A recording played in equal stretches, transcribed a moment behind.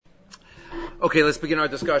Okay, let's begin our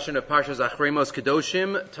discussion of Parshas Acharei Mos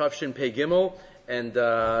Kedoshim, Tavshin Pei Gimel, and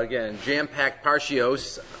again, jam-packed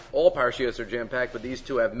Parshios. All Parshios are jam-packed, but these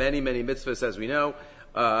two have many, many mitzvahs, as we know.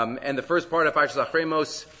 And the first part of Parshas Acharei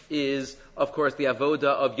Mos is, of course, the avoda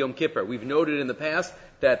of Yom Kippur. We've noted in the past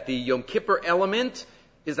that the Yom Kippur element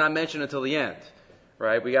is not mentioned until the end.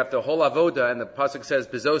 Right? We have the whole avoda, and the pasuk says,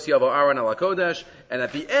 "Bezos yavo Aaron al hakodesh," and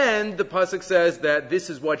at the end, the pasuk says that this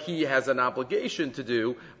is what he has an obligation to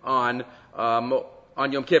do on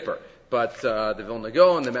Yom Kippur. But the Vilna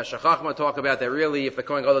Gaon and the Meshech Chochmah talk about that really, if the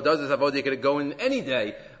Kohen Gadol does this avoda, he could go in any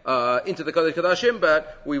day into the Kodesh Kodashim,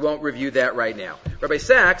 but we won't review that right now. Rabbi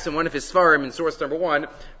Sachs, in one of his Sfarim, in source number 1,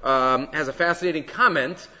 has a fascinating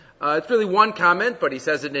comment. It's really one comment, but he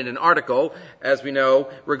says it in an article, as we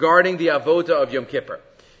know, regarding the avoda of Yom Kippur.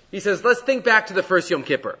 He says, let's think back to the first Yom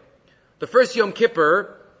Kippur. The first Yom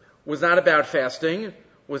Kippur was not about fasting,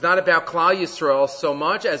 was not about Klal Yisrael so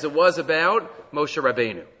much as it was about Moshe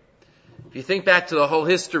Rabbeinu. If you think back to the whole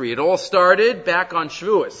history, it all started back on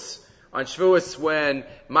Shavuos. On Shavuos, when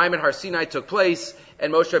Maimon Har Sinai took place,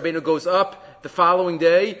 and Moshe Rabbeinu goes up the following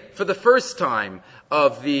day for the first time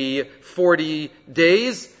of the 40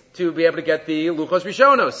 days to be able to get the Luchos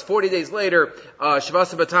Rishonos. 40 days later,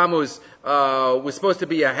 Shavas B'Tammuz was supposed to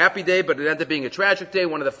be a happy day, but it ended up being a tragic day,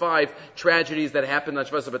 one of the 5 tragedies that happened on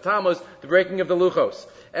Shavas B'Tammuz, the breaking of the Luchos.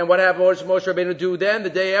 And what happened Moshe Rabbeinu do then, the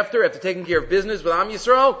day after taking care of business with Am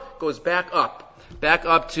Yisrael, goes back up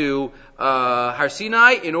to Har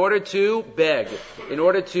Sinai in order to beg, in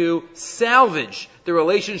order to salvage the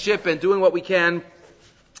relationship and doing what we can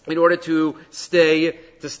in order to stay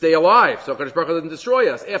alive. So HaKadosh Baruch Hu doesn't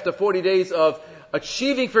destroy us. After 40 days of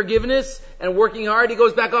achieving forgiveness and working hard, he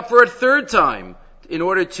goes back up for a third time in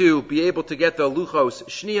order to be able to get the Luchos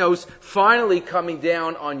Shnios finally coming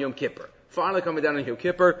down on Yom Kippur.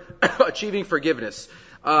 Achieving forgiveness.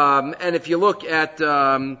 And if you look at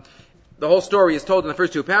the whole story is told in the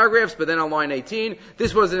first 2 paragraphs, but then on line 18,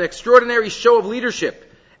 this was an extraordinary show of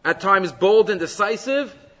leadership, at times bold and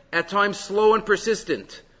decisive, at times slow and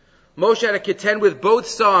persistent. Moshe had to contend with both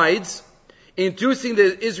sides, inducing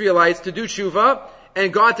the Israelites to do tshuva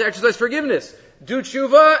and God to exercise forgiveness. Do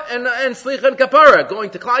tshuva and slicha and kapara,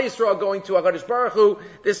 going to Klal Yisrael, going to HaKadosh Baruch Hu.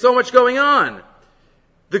 There's so much going on.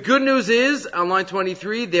 The good news is, on line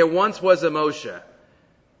 23, there once was a Moshe.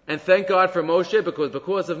 And thank God for Moshe,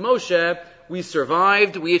 because of Moshe, we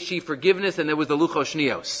survived, we achieved forgiveness, and there was the Luchos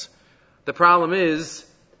Shnios. The problem is,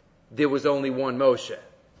 there was only one Moshe.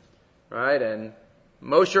 Right? And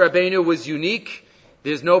Moshe Rabbeinu was unique.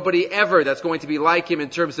 There's nobody ever that's going to be like him in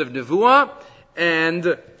terms of Nevuah.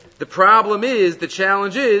 And the problem is, the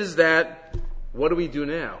challenge is that, what do we do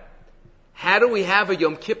now? How do we have a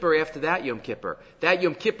Yom Kippur after that Yom Kippur? That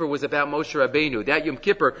Yom Kippur was about Moshe Rabbeinu. That Yom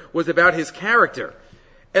Kippur was about his character.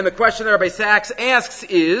 And the question that Rabbi Sachs asks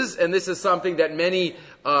is, and this is something that many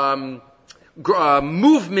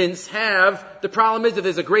movements have, the problem is that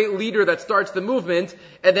there's a great leader that starts the movement,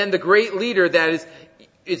 and then the great leader that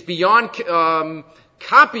is beyond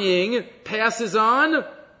copying passes on,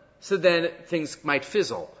 so then things might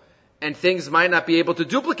fizzle. And things might not be able to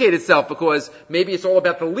duplicate itself because maybe it's all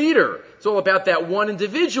about the leader. It's all about that one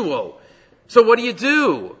individual. So what do you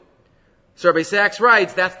do? So Rabbi Sachs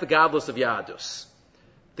writes, that's the godless of Yadus.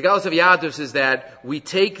 The godless of Yadus is that we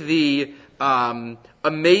take the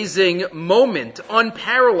amazing moment,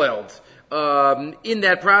 unparalleled in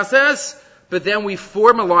that process, but then we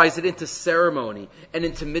formalize it into ceremony and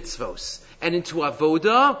into mitzvos and into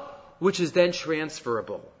avoda, which is then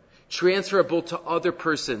transferable to other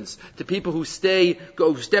persons, to people who step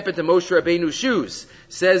into Moshe Rabbeinu's shoes.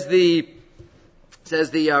 Says the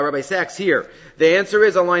Rabbi Sachs here. The answer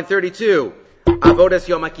is on line 32, Avodas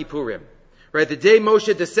Yom HaKippurim. Right, the day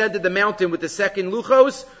Moshe descended the mountain with the second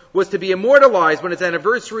Luchos was to be immortalized when its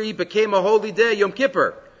anniversary became a holy day, Yom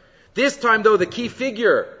Kippur. This time, though, the key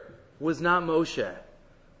figure was not Moshe,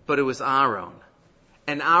 but it was Aaron.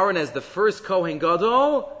 And Aaron as the first Kohen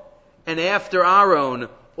Gadol, and after Aaron,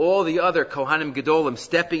 all the other Kohanim Gedolim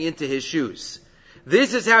stepping into his shoes.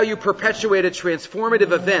 This is how you perpetuate a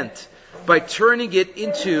transformative event, by turning it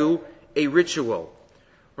into a ritual.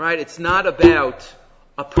 Right? It's not about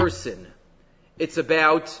a person. It's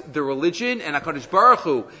about the religion, and HaKadosh Baruch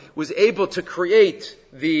Hu was able to create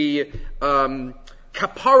the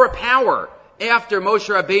kapara power after Moshe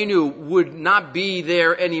Rabbeinu would not be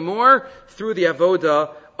there anymore through the avoda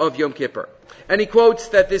of Yom Kippur. And he quotes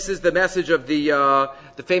that this is the message of the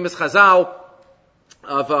famous Chazal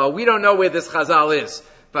of we don't know where this Chazal is,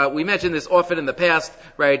 but we mentioned this often in the past,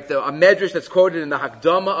 right? A medrash that's quoted in the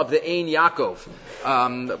Hakdama of the Ein Yaakov,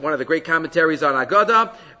 one of the great commentaries on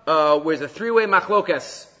Agada, where there's a 3-way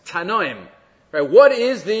machlokas, Tanoim, Right? What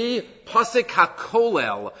is the pasuk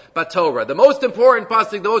hakolel b'Torah? The most important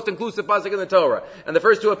pasuk, the most inclusive pasuk in the Torah. And the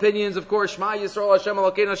first two opinions, of course, Shema Yisrael Hashem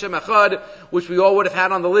Elokeinu Hashem Echad, which we all would have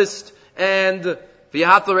had on the list, and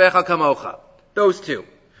V'ahavta l'reacha kamocha. Those two.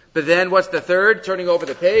 But then what's the third? Turning over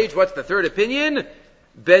the page, what's the third opinion?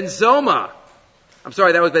 Ben Zoma. I'm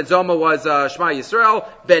sorry, that was Ben Zoma was Shema Yisrael.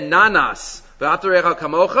 Ben Nanas. V'ahavta l'reacha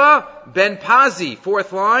kamocha. Ben Pazi.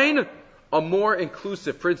 Fourth line. A more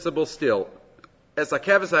inclusive principle still. Es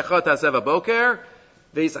hakeves ha'echad taseh v'boker,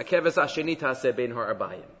 ve'es hakeves ha'sheni taseh bein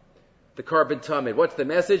ha'arbayim. The carbon tamid. What's the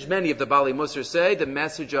message? Many of the Bali Musar say the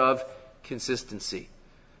message of consistency.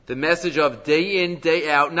 The message of day in,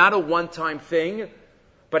 day out, not a one-time thing,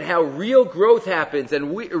 but how real growth happens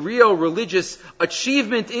and real religious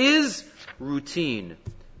achievement is routine.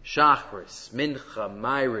 Shachris, Mincha,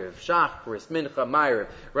 Ma'ariv. Shachris, Mincha, Ma'ariv.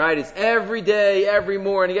 Right? It's every day, every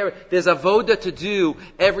morning. There's avoda to do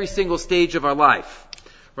every single stage of our life.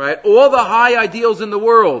 Right? All the high ideals in the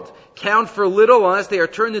world count for little unless they are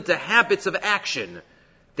turned into habits of action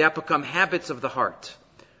that become habits of the heart.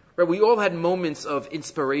 Right? We all had moments of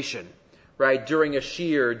inspiration. Right? During a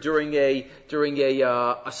shir, during a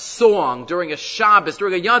song, during a Shabbos,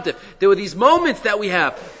 during a Yontif. There were these moments that we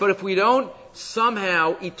have. But if we don't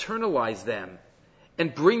somehow eternalize them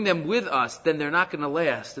and bring them with us, then they're not going to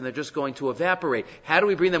last and they're just going to evaporate. How do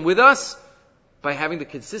we bring them with us? By having the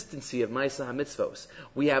consistency of Ma'aseh HaMitzvos.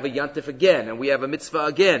 We have a Yantif again and we have a mitzvah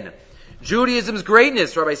again. Judaism's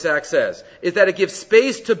greatness, Rabbi Sachs says, is that it gives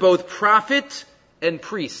space to both prophet and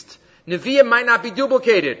priest. Nevi'im might not be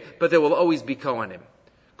duplicated, but there will always be Kohanim.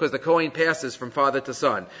 Because the Kohen passes from father to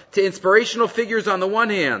son. To inspirational figures on the one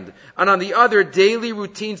hand, and on the other, daily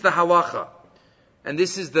routines, the halacha. And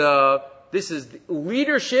this is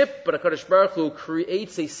leadership, but HaKadosh Baruch Hu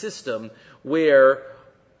creates a system where,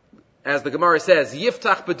 as the Gemara says,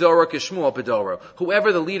 Yiftach B'doro Kishmuel B'doro.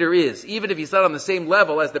 Whoever the leader is, even if he's not on the same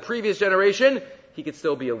level as the previous generation, he could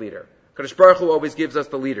still be a leader. HaKadosh Baruch Hu always gives us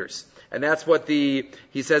the leaders. And that's what he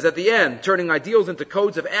says at the end, turning ideals into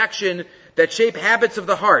codes of action that shape habits of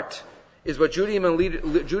the heart is what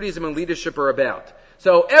Judaism and leadership are about.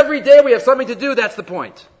 So every day we have something to do, that's the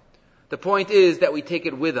point. The point is that we take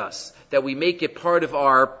it with us, that we make it part of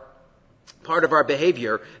our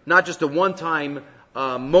behavior, not just a one-time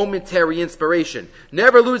momentary inspiration.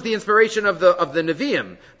 Never lose the inspiration of the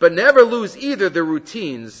Nevi'im, but never lose either the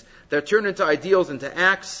routines that turn into ideals, into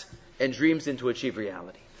acts, and dreams into achieve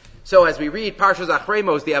reality. So as we read Parshas Acharei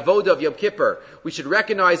Mos, the avoda of Yom Kippur, we should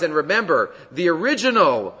recognize and remember the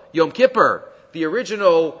original Yom Kippur, the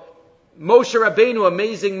original Moshe Rabbeinu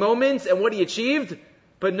amazing moments and what he achieved,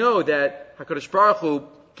 but know that HaKadosh Baruch Hu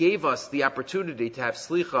gave us the opportunity to have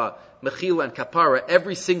slicha, mechila, and kapara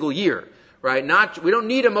every single year, right? We don't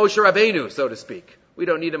need a Moshe Rabbeinu, so to speak. We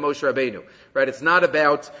don't need a Moshe Rabbeinu, right? It's not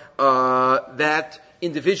about that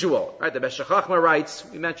individual, right? The Meshech Chochmah writes,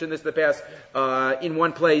 we mentioned this in the past, in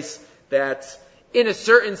one place, that in a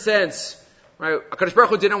certain sense, right, HaKadosh Baruch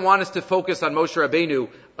Hu didn't want us to focus on Moshe Rabbeinu,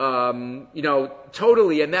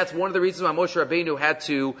 totally, and that's one of the reasons why Moshe Rabbeinu had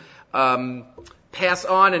to pass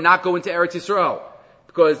on and not go into Eretz Yisrael.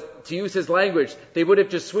 Because, to use his language, they would have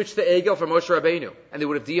just switched the Egel for Moshe Rabbeinu, and they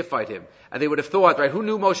would have deified him. And they would have thought, right, who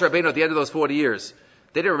knew Moshe Rabbeinu at the end of those 40 years?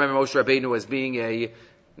 They didn't remember Moshe Rabbeinu as being a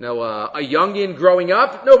youngin growing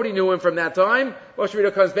up. Nobody knew him from that time. Moshe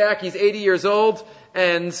Rabbeinu comes back, he's 80 years old,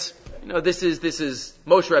 and, this is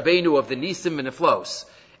Moshe Rabbeinu of the Nisim and the Flos.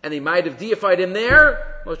 And they might have deified him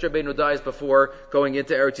there. Moshe Rabbeinu dies before going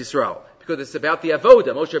into Eretz Yisrael. Because it's about the avoda.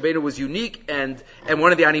 Moshe Rabbeinu was unique, and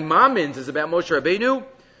one of the animamins is about Moshe Rabbeinu,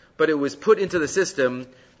 but it was put into the system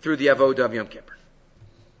through the avoda of Yom Kippur.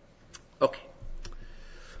 Okay.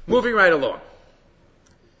 Moving right along.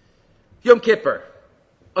 Yom Kippur.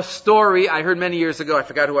 A story I heard many years ago. I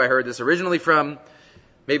forgot who I heard this originally from.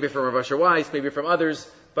 Maybe from Rav Asher Weiss, maybe from others.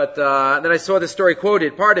 But then I saw this story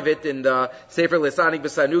quoted, part of it in the Sefer Lisanik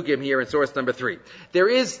B'Sanugim here in source number 3.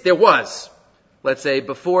 There was, let's say,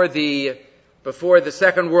 before the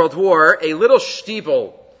Second World War, a little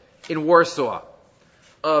shtibel in Warsaw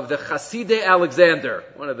of the Chasidei Alexander,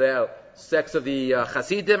 one of the sects of the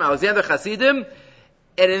Chasidim, Alexander Chasidim,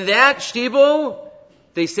 and in that shtibel,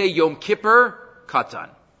 they say Yom Kippur Katan.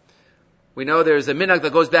 We know there's a minhag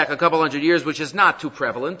that goes back a couple hundred years, which is not too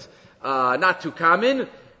prevalent, not too common,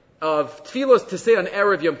 of tefillos to say on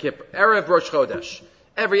Erev Yom Kippur, Erev Rosh Chodesh.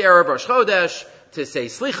 Every Erev Rosh Chodesh, to say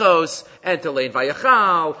slichos, and to lein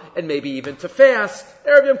vayachal, and maybe even to fast.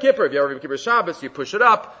 Erev Yom Kippur. If you Erev Yom Kippur Shabbos, you push it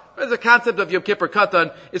up. The concept of Yom Kippur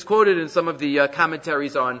Katan is quoted in some of the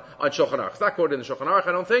commentaries on Shulchan Aruch. It's not quoted in the Shulchan Aruch,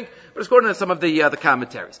 I don't think, but it's quoted in some of the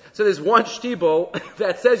commentaries. So there's one shtibel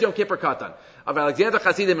that says Yom Kippur Katan of Alexander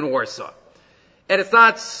Hasidim in Warsaw. And it's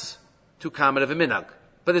not too common of a minhag,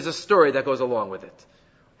 but there's a story that goes along with it.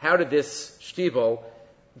 How did this shtibel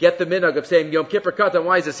get the minhag of saying Yom Kippur Katan?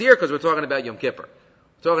 Why is this here? Because we're talking about Yom Kippur.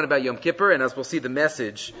 We're talking about Yom Kippur, and as we'll see the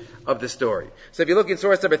message of the story. So if you look in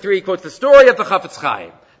source number 3, he quotes the story of the Chafetz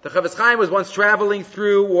Chaim. The Chafetz Chaim was once traveling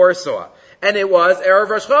through Warsaw, and it was Erev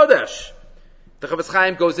Rosh Chodesh. The Chafetz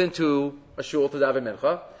Chaim goes into a shul to daven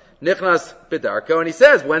mincha, nichnas b'darko, and he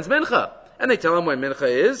says, "When's mincha?" And they tell him when mincha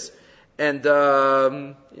is, and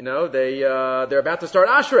they're about to start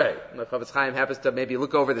Acharei. And the Chafetz Chaim happens to maybe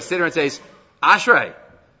look over the siddur and says, "Acharei,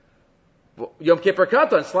 Yom Kippur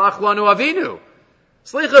Katan, Slach Lanu Avinu,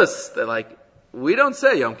 Slichus." They're like, "We don't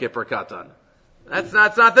say Yom Kippur Katan. That's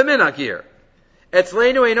not the minhag here.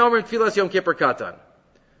 Etzleinu ein omrim tfilas Yom Kippur Katan."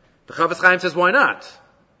 The Chafetz Chaim says, "Why not?"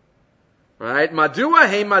 Right? Madua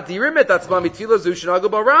hey madirim et atzmam mitfilah zu shenagu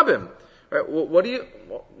barabim. Right?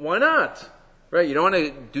 Why not? Right? You don't want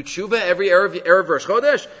to do tshuva every Erev Rosh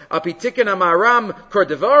Chodesh? Apitikin Amaram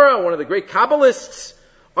Kordevara, one of the great Kabbalists.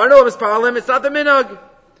 Arno Mispalim, it's not the minhag.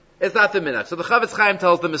 It's not the minhag. So the Chafetz Chaim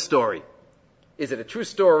tells them a story. Is it a true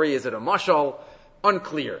story? Is it a mashal?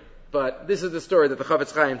 Unclear. But this is the story that the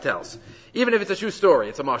Chafetz Chaim tells. Even if it's a true story,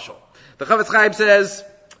 it's a mashal. The Chafetz Chaim says,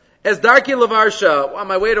 "As Darki Lavarsha, on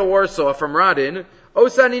my way to Warsaw from Radin,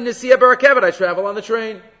 Osani Nisiya Barakevet, I travel on the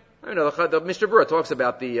train." I know the Mr. Brewer talks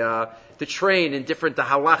about the train in different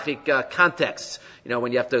halachic contexts. You know,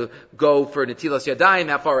 when you have to go for Netilas Yadayim,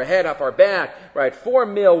 how far ahead, how far back, right? 4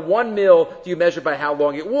 mil, 1 mil, do you measure by how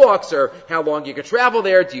long it walks, or how long you can travel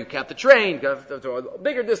there? Do you count the train? Go to a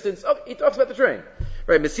bigger distance? Oh, he talks about the train.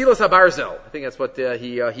 Right, Mesilas HaBarzel. I think that's what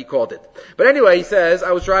he called it. But anyway, he says,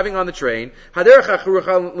 I was driving on the train. Haderech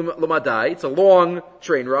HaChurucha L'madai. It's a long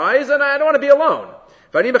train ride, and I don't want to be alone.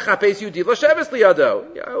 I'd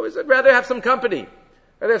rather have some company.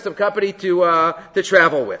 I'd have some company to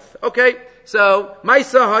travel with. Okay, so when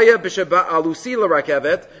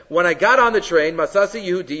I got on the train, I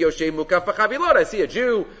see a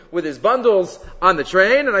Jew with his bundles on the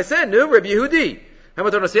train, and I said, "No, Rabbi Yehudi, where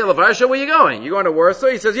are you going? You going to Warsaw?"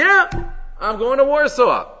 He says, "Yeah, I'm going to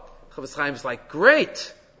Warsaw." Chafetz Chaim's like,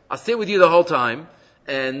 "Great, I'll stay with you the whole time,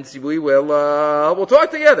 and we'll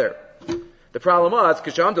talk together." The problem was,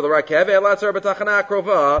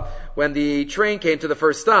 when the train came to the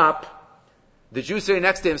first stop, the Jew sitting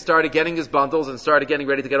next to him started getting his bundles and started getting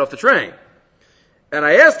ready to get off the train. And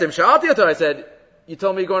I asked him, I said, "You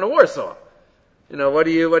told me you're going to Warsaw. You know, what are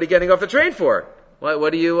you getting off the train for?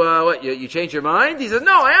 You changed your mind?" He says,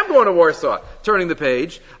 "No, I am going to Warsaw." Turning the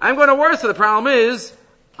page, "I'm going to Warsaw. The problem is,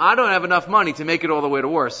 I don't have enough money to make it all the way to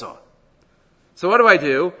Warsaw. So what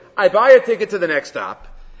do? I buy a ticket to the next stop.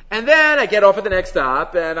 And then I get off at the next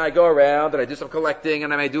stop, and I go around, and I do some collecting,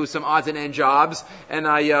 and I may do some odds and end jobs, and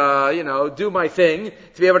I, do my thing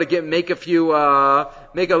to be able to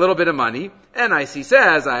make a little bit of money. And he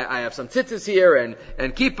says, I have some tzitzis here, and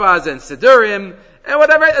kippas, and siddurim, and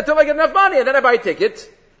whatever, until I get enough money, and then I buy a ticket,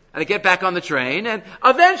 and I get back on the train, and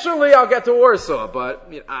eventually I'll get to Warsaw,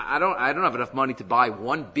 but I don't have enough money to buy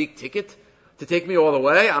one big ticket to take me all the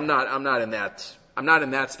way. I'm not in that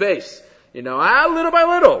space. Little by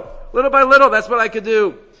little, that's what I could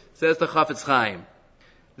do. Says the Chafetz Chaim.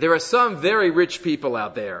 There are some very rich people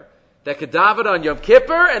out there that could daven on Yom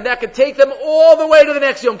Kippur, and that could take them all the way to the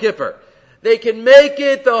next Yom Kippur. They can make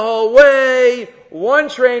it the whole way, one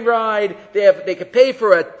train ride. They could pay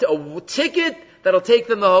for a ticket that'll take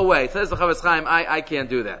them the whole way. Says the Chafetz Chaim, I can't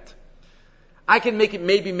do that. I can make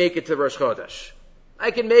it to Rosh Chodesh.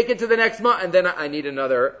 I can make it to the next month, and then I need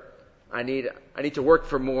to work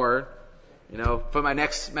for more. For my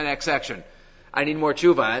next section. I need more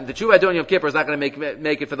tshuva. And the tshuva I do on Yom Kippur is not going to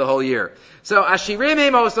make it for the whole year. So, Ashirim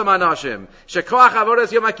Heim Osam Anashim. Shekoach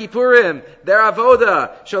Avodas Yom HaKippurim. Their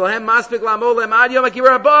Avoda. Shalahem Maspik Lamolem Ad Yom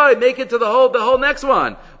HaKippur Abba. Make it to the whole next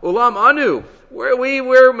one. Ulam Anu.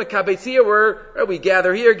 We're Mekabetzia, we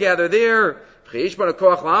gather here, gather there. Cheish Bana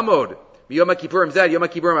Koach Lamod. Yom HaKippurim Zad, Yom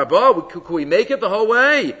HaKippurim Abba. Could we make it the whole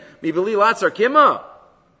way? Mibeli Latzar Kima.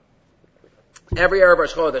 Every Erev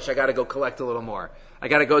Rosh Chodesh, I got to go collect a little more. I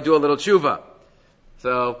got to go do a little tshuva.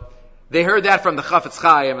 So they heard that from the Chafetz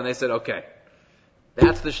Chaim, and they said, "Okay,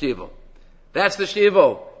 that's the shtivel. That's the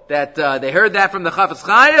shtivel. That they heard that from the Chafetz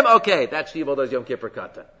Chaim. Okay, that shtivel does Yom Kippur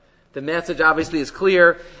Katan." The message obviously is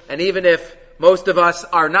clear, and even if most of us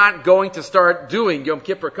are not going to start doing Yom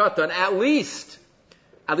Kippur Katan, at least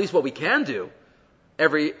what we can do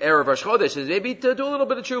every Erev Rosh Chodesh is maybe to do a little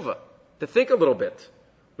bit of tshuva, to think a little bit.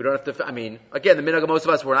 We don't have to, again, the minhag of most of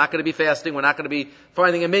us, we're not going to be fasting, we're not going to be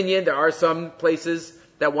finding a minyan. There are some places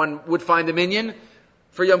that one would find a minyan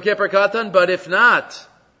for Yom Kippur Katan, but if not,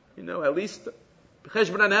 at least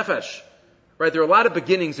cheshbon nefesh. Right? There are a lot of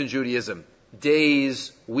beginnings in Judaism.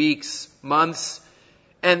 Days, weeks, months.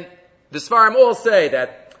 And the Sfarim all say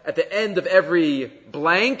that at the end of every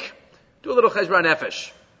blank, do a little cheshbon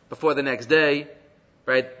nefesh before the next day.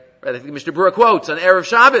 Right? I think Mr. Brewer quotes on Erev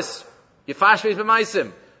Shabbos, Yefash Beis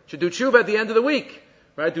B'maisim. Should do tshuva at the end of the week.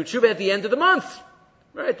 Right? Do tshuva at the end of the month.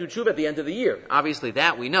 Right? Do tshuva at the end of the year. Obviously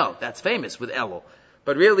that we know. That's famous with Elul.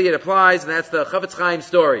 But really it applies, and that's the Chavetz Chaim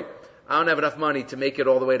story. I don't have enough money to make it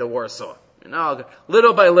all the way to Warsaw.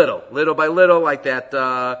 Little by little, like that,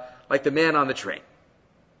 like the man on the train.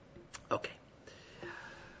 Okay.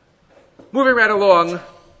 Moving right along.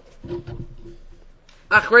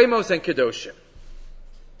 Acharei Mos and Kedoshim.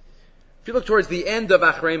 If you look towards the end of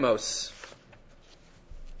Acharei Mos,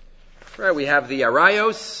 right, we have the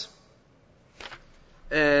Arayos,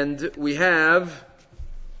 and we have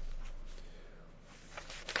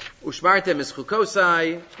Ushmartem is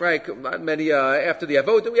Chukosai, right? Many after the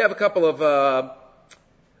Avot, we have a couple of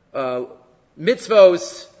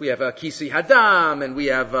mitzvos. We have Kisi Hadam, and we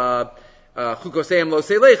have Chukoseim Lo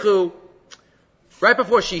Selechu. Right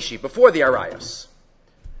before Shishi, before the Arayos.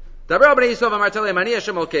 Don't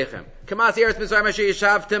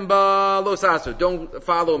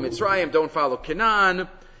follow Mitzrayim, don't follow Canaan.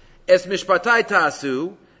 Es mishpatai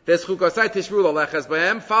tasu.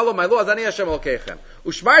 Follow my laws, Ani Hashem Elkeichem.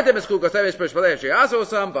 Ushmartem es chukosai v'shpashpalei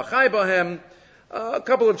sheyasosam v'chai bohem. A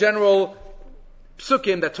couple of general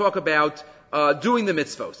psukim that talk about doing the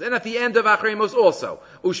mitzvos. And at the end of Acharei Mos also,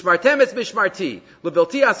 Ushmartem es mishmarti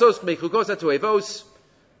lebilti asos mechukosa tuevos.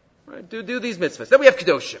 Do these mitzvos. Then we have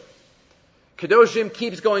Kedoshim. Kedoshim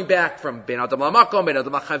keeps going back from Ben Adam LaMakom, Ben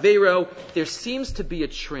Adam LaChavero. There seems to be a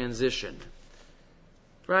transition.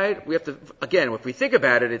 Right? We have to, again, if we think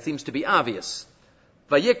about it, it seems to be obvious.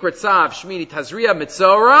 Vayikra Tzav, Shmini Tazria,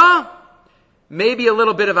 Mitzora, maybe a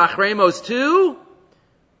little bit of Acharei Mos too.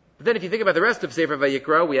 But then if you think about the rest of Sefer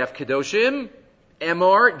Vayikra, we have Kedoshim,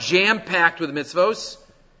 Emor, jam-packed with mitzvos.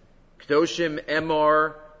 Kedoshim,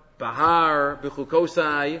 Emor, Bahar,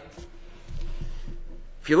 B'chukosai.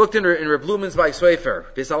 If you looked in Reb Blumen's by Sefer,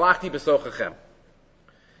 V'salachti b'sochachem.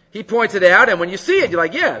 He points it out, and when you see it, you're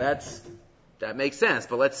like, yeah, that makes sense.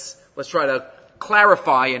 But let's try to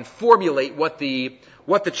clarify and formulate what the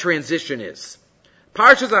transition is.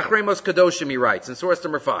 Parshas Acharei Mos Kedoshim, he writes in source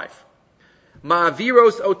number 5.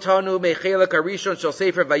 Ma'aviros otanu mechelak harishon shel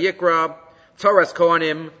Sefer Vayikra Toras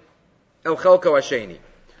Kohanim el Chelko Hasheni.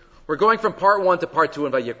 We're going from part 1 to part 2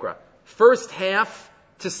 in Vayikra. First half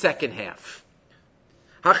to second half.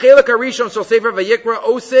 Hachelak harishon shel Sefer Vayikra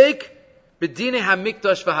osek b'dinei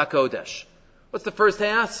hamikdash v'hakodesh. What's the first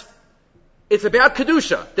half? It's about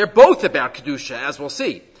Kedusha. They're both about Kedusha, as we'll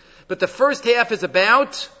see. But the first half is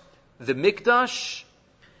about the Mikdash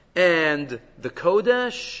and the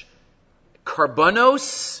Kodesh,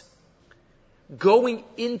 Karbanos, going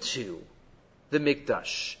into the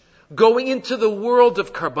Mikdash, going into the world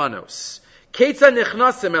of Karbanos. Ketzah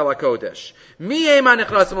nichnasim el HaKodesh. Mi ema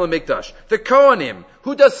nichnasim el Mikdash. The Kohanim,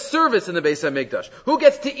 who does service in the Beis HaMikdash, who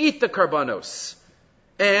gets to eat the Karbanos.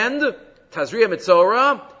 And Tazria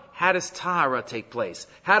Mitzora, how does Tahara take place?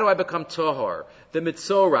 How do I become Tahor? The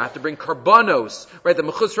Mitzora, I have to bring Karbanos, right? The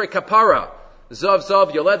Mechusrei Kapara.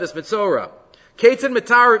 Zav, Yoledes Mitzora. Ketzin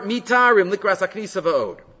Mitarim Likras HaKnisa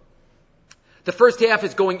Va'od. The first half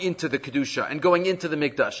is going into the Kedusha and going into the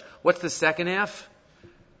Mikdash. What's the second half?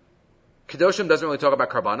 Kedoshim doesn't really talk about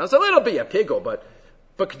Karbanos. A little bit, Kigel, but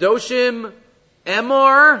Kedoshim,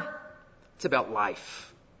 Emor, it's about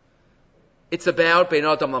life. It's about Ben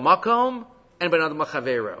Adam LaMakom and Ben Adam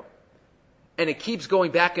LaChavero. And it keeps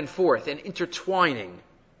going back and forth and intertwining.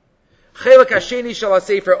 Chelak hasheni shel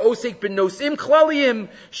hasefer osik b'nosim klaliyim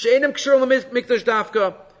she'enim kshur l'mikdash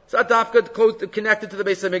dafka. It's not dafka connected to the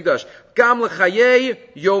Beis HaMikdash. Gam l'chayei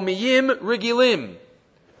yomiyim rigilim.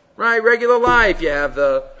 Right, regular life. You have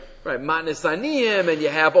the matnas aniyim, and you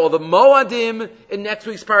have all the moadim in next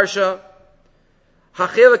week's parsha.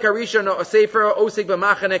 Hachelak harishon hasefer osik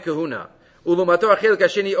b'machane kahuna. Ulumato hachelak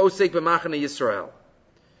hasheni osik b'machane Yisrael.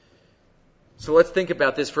 So let's think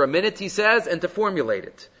about this for a minute, he says, and to formulate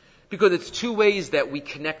it. Because it's two ways that we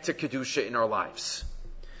connect to Kedusha in our lives.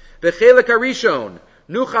 V'chelek harishon,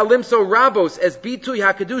 nucha limso rabos es bitui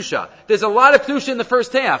ha-Kedusha. There's a lot of Kedusha in the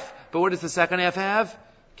first half, but what does the second half have?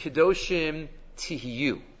 Kedoshim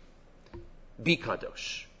tihiyu. Be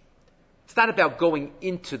kadosh. It's not about going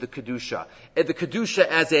into the Kedusha. The Kedusha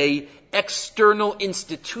as a external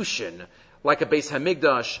institution, like a Beis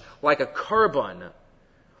HaMikdash, like a Karban,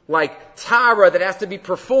 like Tara that has to be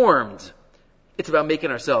performed. It's about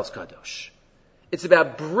making ourselves Kadosh. It's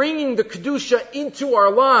about bringing the Kedusha into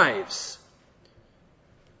our lives.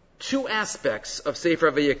 Two aspects of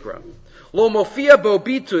Sefer Vayikra. Lo mofia bo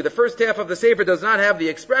bitu, the first half of the Sefer does not have the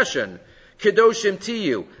expression Kedoshim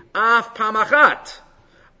tiyu, af pamachat.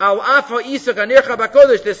 Al af ha'isa ganecha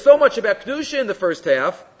bakodesh. There's so much about Kedusha in the first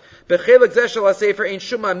half. Bechelek zeh shel haSefer ein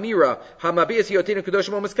shum amira hamabiyas hiyotinu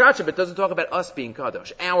kedoshim u'miskadshem. It doesn't talk about us being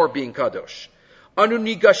Kadosh, our being Kadosh. Anu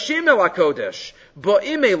nigashim el hakodesh,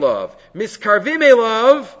 ba'im elav, miskarvim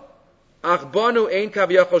elav, ach banu ein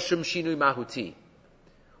kavyachol shum shinui mahuti.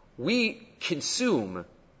 We consume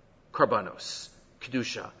karbanos,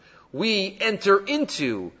 Kedusha. We enter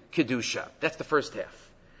into Kedusha. That's the first half.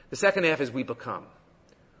 The second half is we become.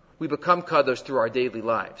 We become Kadosh through our daily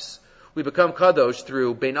lives. We become Kadosh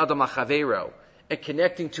through Bein Adam Lachavero and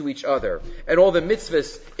connecting to each other. And all the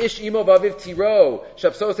mitzvahs, Ish imo vaviv tiro,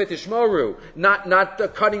 Shabsosei tishmoru, not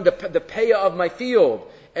cutting the payah of my field,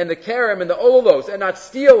 and the kerem and the olos, and not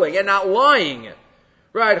stealing, and not lying.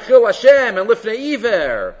 Right? Chil Hashem, and Lifnei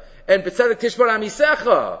Iver, and B'tzedek Tishmor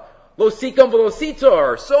Amisecha, Lo Sikam V'lo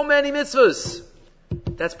Sitor, so many mitzvahs.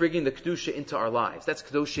 That's bringing the Kedusha into our lives. That's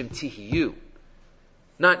Kedoshim Tihiyu.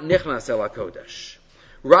 Not Nichnas El HaKodesh.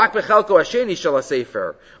 Rak Bechelko Hasheni Shel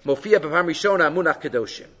HaSefer, Mofia B'pam Rishona Munach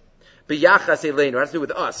Kedoshim. B'yachas Eleinu, it has to do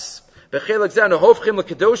with us. B'chelek Zeh Nohovchim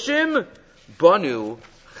LeKedoshim, Banu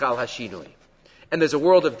Chal Hashinui. And there's a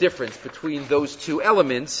world of difference between those two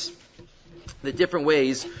elements, the different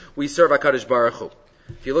ways we serve HaKadosh Baruch Hu.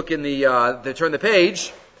 If you look in turn the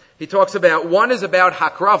page, he talks about, one is about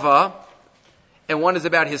Hakrava, and one is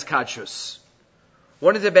about his Kadshus.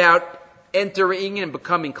 One is about entering and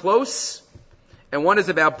becoming close, and one is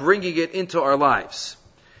about bringing it into our lives.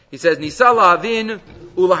 He says, Nisa la'avin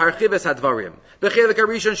u'laharchiv es hadvarim. B'chelik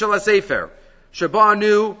harishon shel haSefer.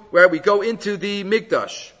 Shabanu, where we go into the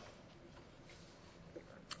Mikdash.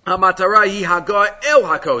 Hamatara hi haga el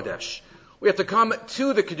hakodesh. We have to come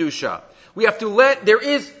to the Kedusha. We have to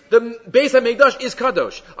the Beis HaMikdash is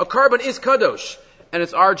Kadosh. A carbon is Kadosh. And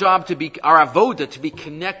it's our job our avoda, to be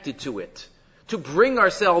connected to it. To bring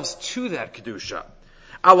ourselves to that Kedusha.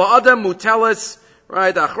 Ala adam mutelis,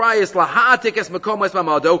 right, achrayis laha'atik es makom es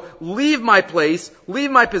mamado, leave my place, leave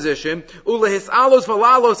my position, ulehis alos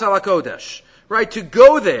valalos halakodesh. Right, to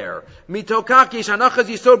go there. Mitokaki shanachas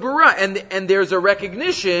yisod bura. And there's a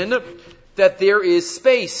recognition that there is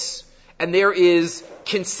space, and there is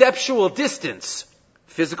conceptual distance,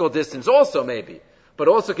 physical distance also maybe, but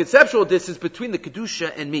also conceptual distance between the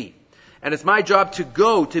Kedusha and me. And it's my job to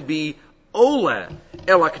go to be Ola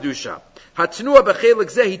El HaKedusha. Hatnua b'chelik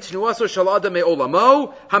zeh hitnuaso shel adam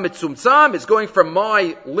me'olamo hamitzumtzam is going from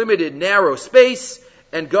my limited, narrow space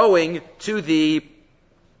and going to the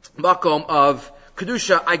makom of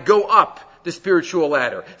Kedusha. I go up the spiritual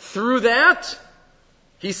ladder. Through that,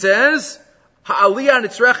 he says, ha'aliyah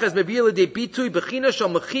nitzreches mebiya l'dei bitui b'china shel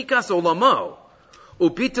mechikas olamo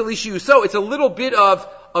ubitul ishiyuso. It's a little bit of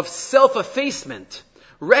self-effacement,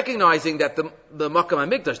 recognizing that the Makam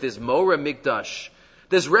HaMikdash, there's Mora Mikdash.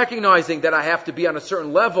 There's recognizing that I have to be on a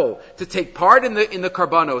certain level to take part in the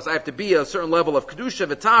Karbanos. I have to be a certain level of Kedusha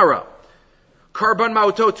V'Tara. Karban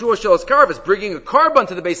Ma'uto Truo Shelos Karvas, bringing a Karban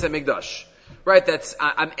to the Beis HaMikdash. Right,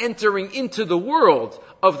 I'm entering into the world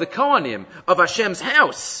of the Kohanim, of Hashem's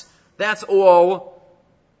house. That's all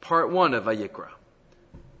part one of Vayikra.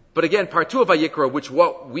 But again, part two of Vayikra, which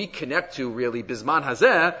what we connect to really, Bizman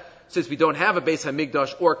Hazeh, since we don't have a Beis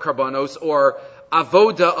HaMikdash or Karbanos or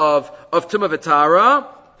Avoda of Tumah V'Tara,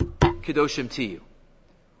 Kedoshim Tiyu.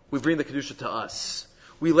 We bring the Kedusha to us.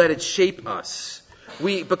 We let it shape us.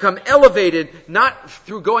 We become elevated, not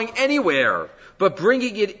through going anywhere, but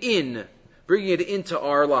bringing it into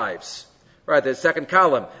our lives. Right, the second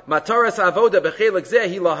column. Mataras Avoda B'chelik Zeh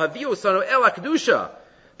hi lahaviu sanu el HaKedusha.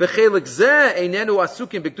 B'chelik Zeh einenu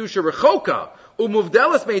asukim b'Kedusha rechoka.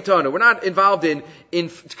 Umuvdelas meitanu. We're not involved in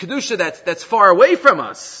Kedusha that's far away from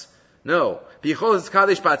us. No. We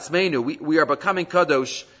are becoming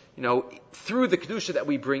Kadosh, through the Kedusha that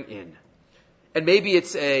we bring in. And maybe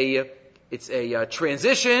it's a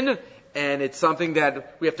transition, and it's something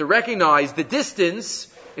that we have to recognize the distance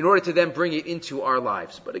in order to then bring it into our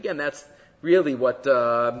lives. But again, that's really what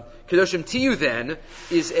Kedoshim Tiyu then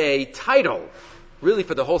is a title, really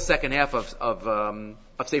for the whole second half of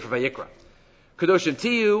Sefer Vayikra. Kedoshim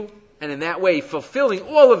Tiyu, and in that way fulfilling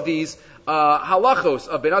all of these halachos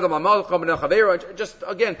of Ben Adam L'Malcham Ben Chavero, just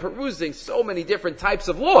again perusing so many different types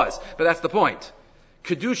of laws. But that's the point.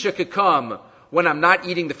 Kedusha could come when I'm not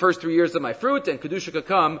eating the first 3 years of my fruit, and Kedusha could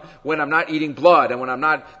come when I'm not eating blood, and when I'm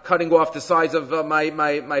not cutting off the sides of my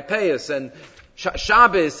payas, and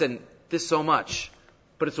Shabbos and this so much.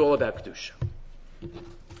 But it's all about Kedusha.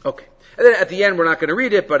 Okay. And then at the end, we're not going to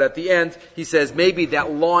read it, but at the end, he says maybe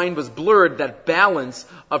that line was blurred, that balance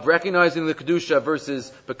of recognizing the Kedusha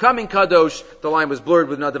versus becoming Kadosh, the line was blurred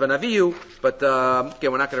with Nadav and Avihu, but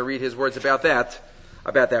again, we're not going to read his words about that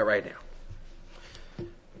right now.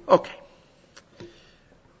 Okay.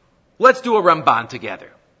 Let's do a Ramban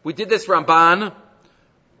together. We did this Ramban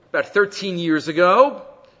about 13 years ago,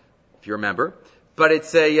 if you remember, but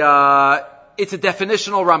it's a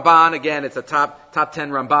definitional Ramban. Again, it's a top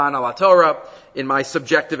 10 Ramban ala Torah, in my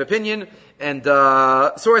subjective opinion. And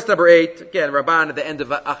source number 8, again, Ramban at the end of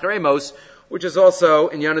Acharei Mos, which is also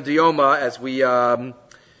in Yana Diyoma, as we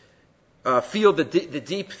feel the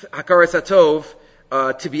deep Hakaras HaTov,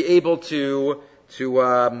 to be able to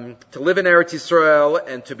live in Eretz Yisrael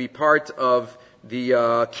and to be part of the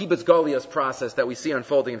Kibbutz Goliath process that we see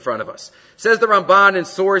unfolding in front of us. Says the Ramban in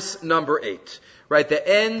source number 8. Right, the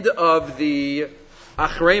end of the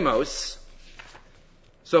Acharei Mos.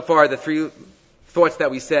 So far, the 3 thoughts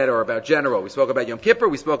that we said are about general. We spoke about Yom Kippur,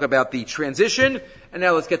 we spoke about the transition, and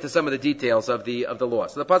now let's get to some of the details of the law.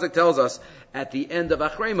 So the pasuk tells us at the end of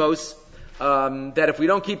Acharei Mos that if we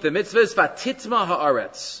don't keep the mitzvahs, vatitma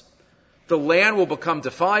haaretz, the land will become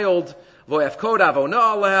defiled. Voyafkod avona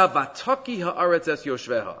aleha vataki haaretz es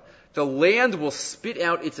yoshveha, the land will spit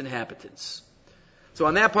out its inhabitants. So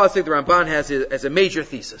on that pasuk, the Ramban has a major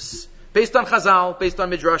thesis, based on Chazal, based on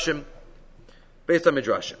Midrashim.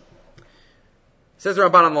 Says the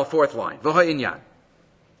Ramban on the 4th line, V'ha inyan.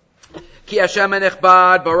 Ki Hashem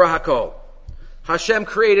echbad bara hakol. Hashem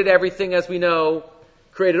created everything, as we know,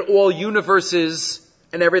 created all universes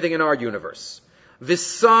and everything in our universe.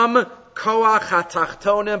 V'sam koach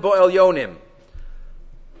hatachtonim bo elyonim.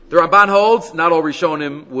 The Ramban holds, not all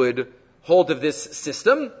Rishonim would hold of this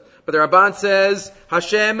system, but the Ramban says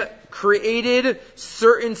Hashem created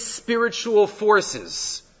certain spiritual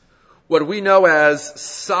forces, what we know as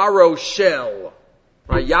Saro Shel.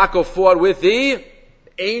 Right? Yaakov fought with the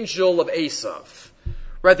angel of Esav.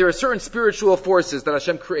 Right? There are certain spiritual forces that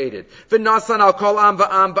Hashem created. V'nasan al kol am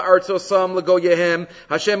va'am ba'artzosam l'go yehem.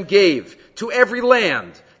 Hashem gave to every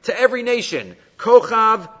land, to every nation,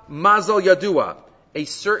 kochav mazal yadua, a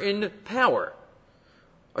certain power,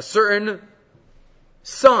 a certain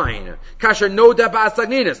sign, kasher noda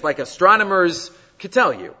ba'asagninis, like astronomers could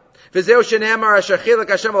tell you. Hashem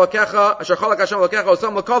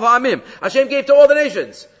gave to all the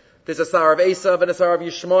nations. There's a Sar of Esav and a Sar of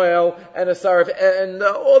Yishmael and a Sar of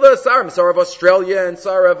all the Sarim, Sar of Australia and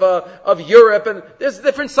Sar of Europe, and there's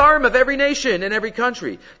different Sarim of every nation and every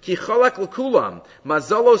country. Ki cholak l'kulam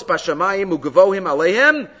mazalos b'shamayim u'gavohim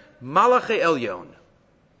aleihem malachei elyon,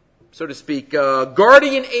 so to speak,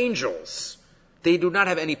 guardian angels. They do not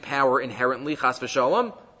have any power inherently, chas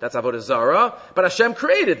v'shalom. That's avodah zarah. But Hashem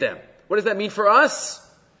created them. What does that mean for us?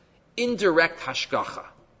 Indirect hashgacha.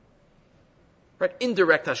 Right?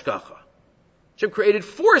 Indirect hashgacha. Hashem created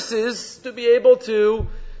forces to be able to,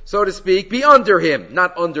 so to speak, be under Him.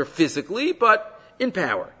 Not under physically, but in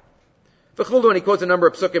power. V'chulu, and he quotes a number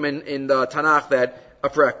of psukim in the Tanakh that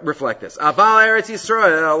reflect this. Aval Eretz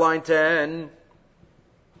Yisrael, line 10.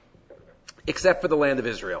 Except for the land of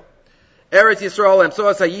Israel. Eretz Yisrael,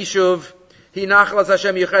 Emsoas HaYishuv, Hi Nachlas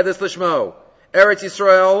Hashem Yuchedes Lishmo. Eretz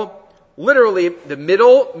Yisrael, literally, the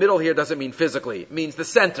middle here doesn't mean physically, it means the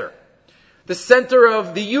center. The center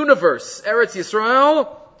of the universe. Eretz Yisrael,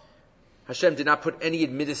 Hashem did not put any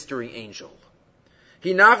administering angel. Hi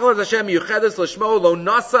Nachlas Hashem Yuchedes Lishmo, Lo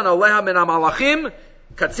Nasan Aleha Min HaMalachim,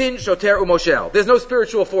 Katzin Shoter Umoshel. There's no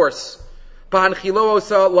spiritual force. Pahanchilo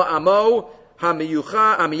Osa La'amo,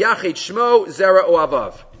 Hamiyachet Shmo, Zera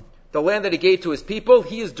Oavav. The land that He gave to His people,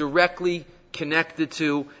 He is directly connected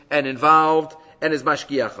to and involved and is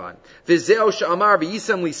mashkiach on. V'zeo she'amar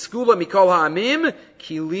v'yisam li skula mikol ha'amim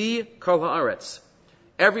ki li kol ha'aretz.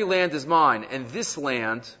 Every land is mine, and this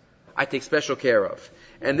land I take special care of.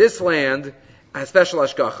 And this land has special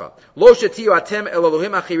hashgacha. Lo shetiu atem el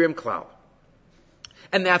Elohim achirim klal.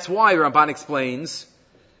 And that's why Ramban explains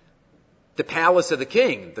the palace of the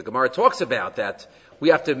king. The Gemara talks about that. We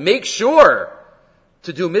have to make sure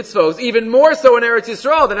to do mitzvos, even more so in Eretz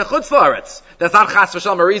Yisrael than in Chutz La'aretz. That's not chas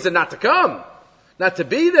v'shalom a reason not to come, not to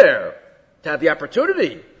be there, to have the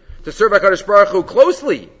opportunity to serve HaKadosh Baruch Hu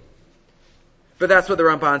closely. But that's what the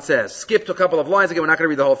Ramban says. Skip to a couple of lines. Again, we're not going to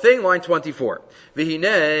read the whole thing. Line 24.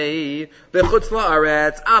 V'hinei b'chutz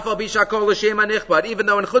la'aretz afal b'shakol l'shem hanichbad. Even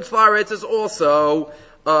though in Chutz La'aretz is also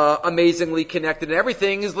amazingly connected, and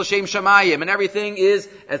everything is l'shem shamayim, and everything is,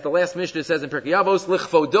 as the last Mishnah says in Pirkei Avos,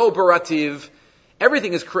 l'chvodo barativ.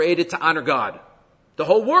 Everything is created to honor God. The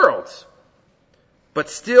whole world. but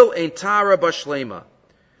still ein tara bashlema.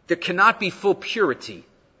 There cannot be full purity.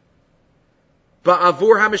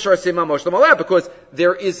 Ba'avur hamishar sema mosh l'maleh, because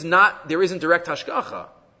there isn't direct hashgacha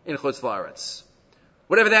in Chutz La'aretz.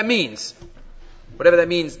 Whatever that means,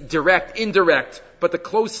 direct, indirect, but the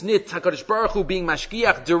close-knit HaKadosh Baruch Hu being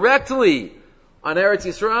mashgiach directly on Eretz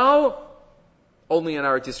Yisrael, only on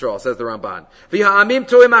Eretz Yisrael, says the Ramban.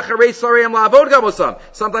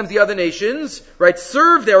 Sometimes the other nations, right,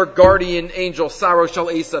 serve their guardian angel, Saro Shel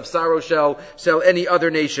Esav, Saro Shel any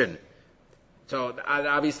other nation. So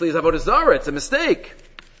obviously it's Avodah Zarah, it's a mistake.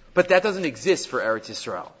 But that doesn't exist for Eretz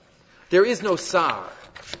Yisrael. There is no Sar.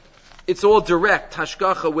 It's all direct,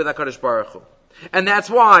 hashgacha with HaKadosh Baruch Hu. And that's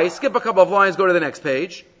why, skip a couple of lines, go to the next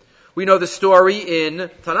page. We know the story in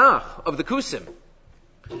Tanakh of the Kusim.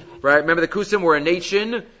 Right? Remember the Kusim were a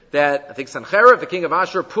nation that, I think Sancherib, the king of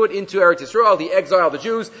Ashur, put into Eretz Yisrael. He exiled the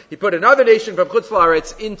Jews. He put another nation from Chutz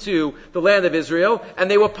La'aretz into the land of Israel. And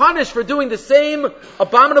they were punished for doing the same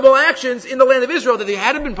abominable actions in the land of Israel that they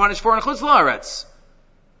hadn't been punished for in Chutz La'aretz.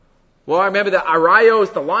 Well, I remember the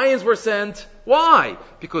Arayos, the lions were sent. Why?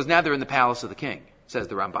 Because now they're in the palace of the king, says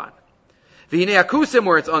the Ramban. V'hinei Akusim,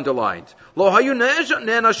 where it's underlined. Lo hayu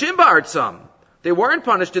ne'nashim ba'artzam. They weren't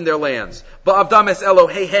punished in their lands. Ba'avdam es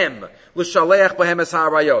Elohehem, l'shaleach b'hem es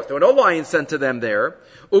ha'arayot. There were no lions sent to them there.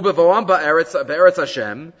 U'bevoam ba'eretz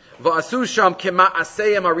Hashem, va'asu sham kema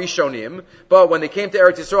aseyem arishonim. But when they came to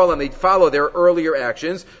Eretz Yisrael and they'd follow their earlier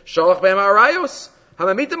actions, shalach b'hem ha'arayos,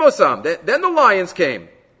 hamamitim osam. Then the lions came.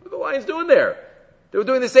 What are the lions doing there? They were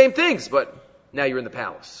doing the same things, but now you're in the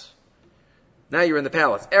palace.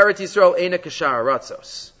 Eretz Yisrael eina kashar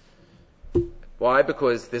ratzos. Why?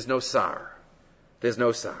 Because there's no sar. And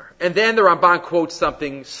then the Ramban quotes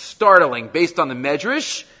something startling based on the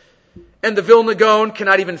Medrash, and the Vilna Gaon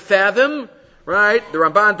cannot even fathom, right? The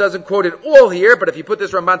Ramban doesn't quote it all here, but if you put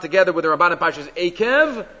this Ramban together with the Ramban in Pashas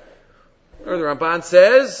Ekev, or the Ramban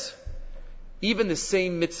says, even the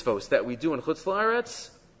same mitzvos that we do in Chutz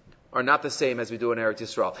La'aretz are not the same as we do in Eretz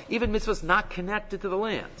Yisrael. Even mitzvahs not connected to the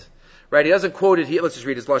land. Right, he doesn't quote it here. Let's just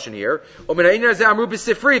read his lashon here.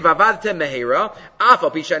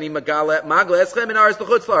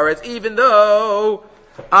 Even though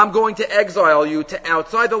I'm going to exile you to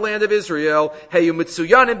outside the land of Israel,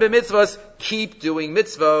 keep doing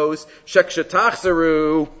mitzvos.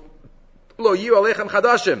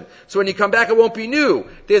 So when you come back, it won't be new.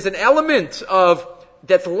 There's an element of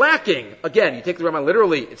that's lacking. Again, you take the Ramban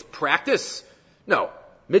literally, it's practice. No.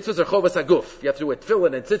 Mitzvahs are chovas haguf. You have to do with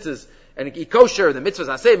tefillin and tzitzis and kosher, the mitzvahs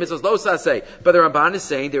aseh, mitzvahs lo saseh. But the Ramban is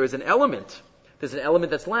saying there is an element. There's an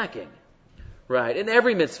element that's lacking. Right? In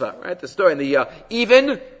every mitzvah. Right? The story, the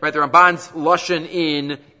Ramban's lashon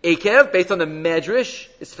in Ekev, based on the Medrash,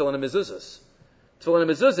 is tefillin and mezuzahs.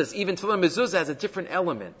 Even tefillin and mezuzah has a different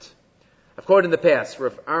element. I've quoted in the past,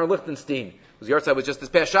 Rav Aaron Lichtenstein, whose yahrzeit was just this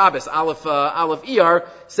past Shabbos, Aleph Iyar,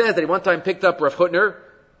 says that he one time picked up Rav Hutner,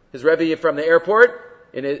 his Rebbe from the airport,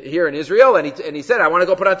 here in Israel, and he said, I want to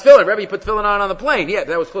go put on tefillin. Rebbe, you put tefillin on the plane. Yeah,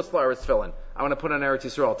 that was Chutz La'aretz tefillin. I want to put on Eretz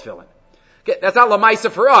Yisrael tefillin. Okay, that's not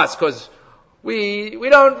Lamaisa for us, because we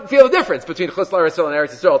don't feel the difference between Chutz La'aretz tefillin and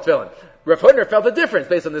Eretz Yisrael tefillin. Rav Hutner felt the difference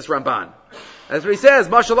based on this Ramban. That's what he says,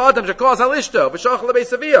 Mashal Adam shekos halishto, b'shach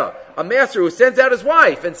lebeisavia. A master who sends out his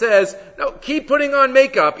wife and says, no, keep putting on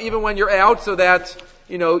makeup even when you're out so that,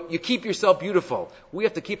 you keep yourself beautiful. We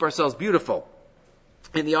have to keep ourselves beautiful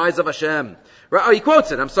in the eyes of Hashem. Oh, he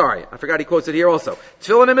quotes it. I'm sorry. I forgot he quotes it here also.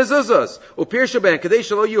 Tefillin and mezuzahs. Upirshu ben kadei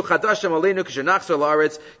shelo yu chadashim aleinu kishenachzor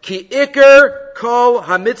la'aretz ki iker kol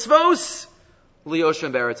hamitzvos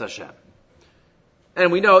liyoshem be'eretz Hashem.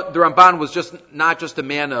 And we know the Ramban was not just a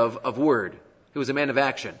man of word. He was a man of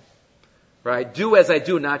action. Right? Do as I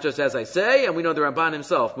do, not just as I say. And we know the Ramban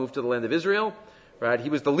himself moved to the land of Israel. Right? He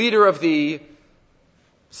was the leader of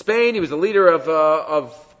Spain. He was the leader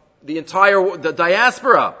of the entire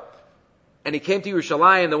diaspora. And he came to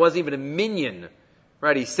Yerushalayim, and there wasn't even a minyan,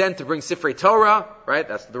 right? He sent to bring Sifrei Torah, right?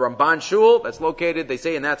 That's the Ramban Shul, that's located, they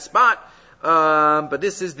say, in that spot. But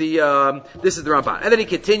this is the Ramban. And then he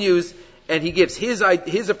continues, and he gives his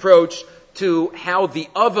approach to how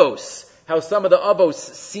some of the avos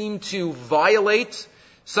seem to violate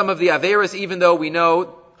some of the averos, even though we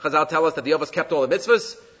know, Chazal tell us that the avos kept all the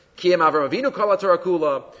mitzvahs. Kiyem Avram Avinu kol haTorah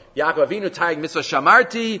kula. Yaakov Avinu tayig mitzvah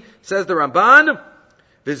shamarti, says the Ramban.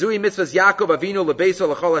 V'zui mitzvahs Yaakov Avinu lebeso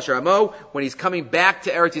l'chol asher amo. When he's coming back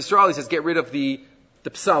to Eretz Yisrael, he says, get rid of the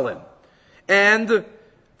psalim. And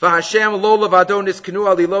v'Hashem lo levado niskenu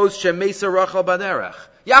alilos shemesa Rachel baderech.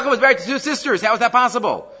 Yaakov was married to two sisters. How is that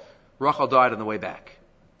possible? Rachel died on the way back.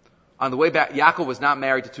 On the way back, Yaakov was not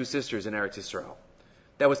married to two sisters in Eretz Yisrael.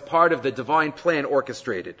 That was part of the divine plan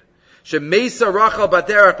orchestrated. Shemesa Rachel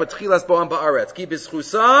baderach b'tchilas bo'am ba'aretz. Ki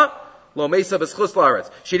b'schusa lo mesa b'schus la'aretz.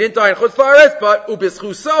 She didn't die in chutz la'aretz, but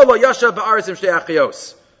u'b'schusa lo yashav ba'aretz im shtei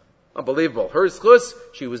achios. Unbelievable. Her schus,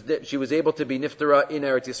 she was able to be niftara in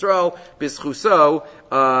Eretz Yisrael. B'schuso,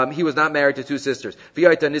 he was not married to two sisters.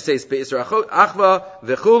 V'yayta niseis be'isra achva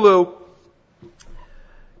v'chulu.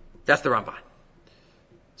 That's the Ramban.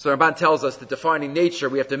 So the Ramban tells us that defining nature,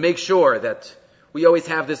 we have to make sure that we always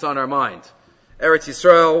have this on our mind. Eretz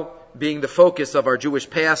Yisrael being the focus of our Jewish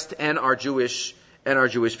past and our Jewish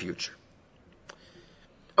future.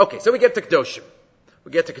 Okay, so we get to Kedoshim.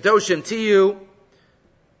 We get to Kedoshim Tiyu.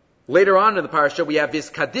 Later on in the parasha, we have this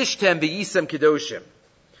Kadishtem v'yisem Kedoshim.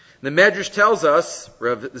 The Medrash tells us,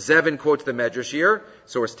 Rav Zevin quotes the Medrash here,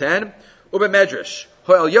 source 10, Ube Medrash,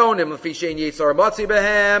 Ho'el yonim l'fi shein yitzar matzi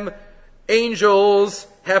behem, angels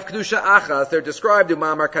have Kedusha achas, they're described,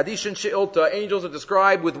 Umamar Kadishin she'ilta, angels are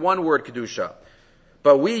described with one word, Kedusha.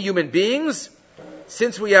 But we human beings,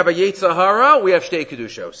 since we have a Yetzer Hara, we have Shtei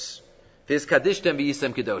Kedushos. This Kadishtem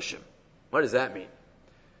v'yisem Kedoshim. What does that mean?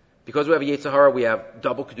 Because we have a Yetzer Hara, we have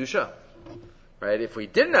double Kedusha. Right? If we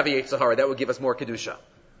didn't have a Yetzer Hara, that would give us more Kedusha.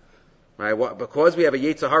 Right? Because we have a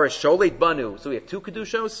Yetzer Hara, Sholeit Banu, so we have two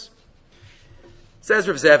Kedushos. Says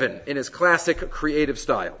Rav Zevin, in his classic creative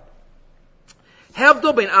style.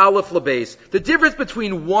 Havdol ben Aleph lebeis, the difference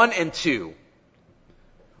between 1 and 2.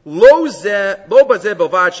 Lo bazeh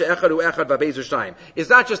bovad she'echad hu echad v'beis hu shtayim.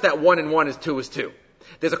 It's not just that 1 and 1 is 2 is 2.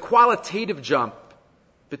 There's a qualitative jump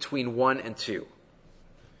between 1 and 2.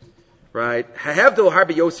 Right? Havdol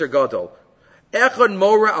harbi yoser gadol. Echad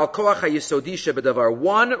mora al koach hayisodi shebedavar.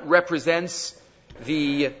 1 represents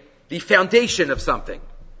the foundation of something.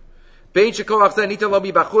 Bein shekoach zeh nita lo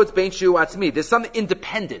mi bachutz, bein shu atzmi. There's some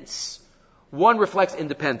independence. 1 reflects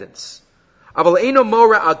independence. Aval eino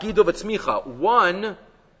mora al gidol v'tzmicha. 1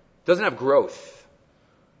 doesn't have growth.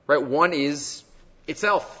 Right? 1 is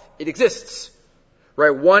itself. It exists.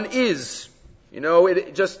 Right? 1 is,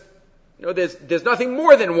 there's nothing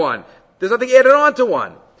more than 1. There's nothing added on to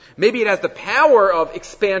 1. Maybe it has the power of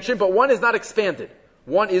expansion, but 1 is not expanded.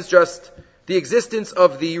 1 is just the existence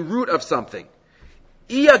of the root of something.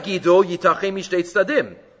 That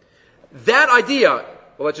idea,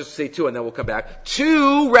 well, let's just say 2 and then we'll come back.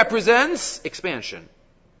 2 represents expansion.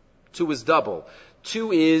 2 is double.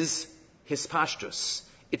 2 is hispashtus.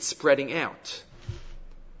 It's spreading out.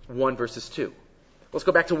 1 versus 2. Let's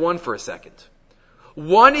go back to 1 for a second.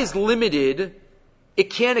 1 is limited. It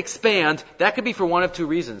can't expand. That could be for one of 2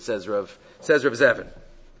 reasons, says Rav Zevin.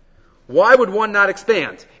 Why would 1 not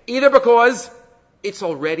expand? Either because it's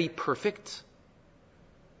already perfect.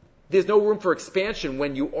 There's no room for expansion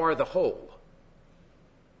when you are the whole.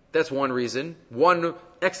 That's one reason. One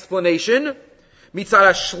explanation.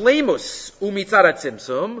 Mitzara shleimus umitzara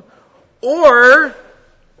tzimtzum. Or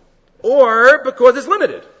because it's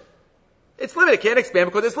limited. It's limited. It can't expand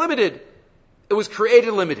because it's limited. It was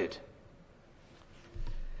created limited.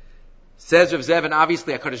 Says Rav Zevin,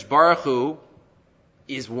 obviously HaKadosh Baruch Hu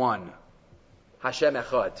is one. Hashem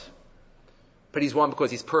Echad. But he's one because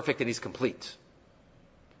he's perfect and he's complete.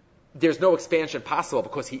 There's no expansion possible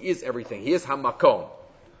because he is everything. He is Hamakom.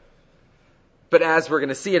 But as we're going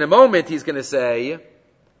to see in a moment, he's going to say,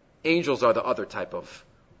 angels are the other type of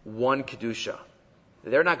one Kedusha.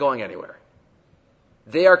 They're not going anywhere.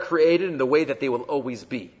 They are created in the way that they will always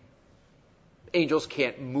be. Angels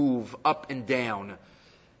can't move up and down,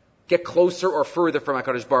 get closer or further from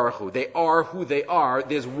HaKadosh Baruch Hu. They are who they are.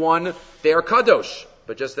 There's one. They are Kadosh.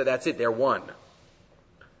 But just that's it. They're one.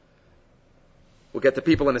 We'll get to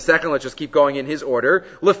people in a second. Let's just keep going in his order.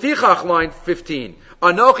 Lefichach, line 15.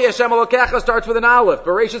 Anochi Hashem Elokecha starts with an aleph.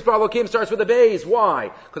 Bereshis Bar Elokim starts with a beis.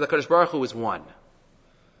 Why? Because HaKadosh Baruch Hu is one.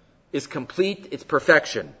 Is complete. It's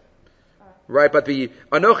perfection. Right? But the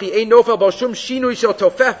Anochi ein nofel bo shum shinui shel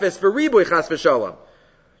tofefes v'ribui chas v'shalom.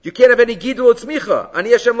 You can't have any gidul tzmicha.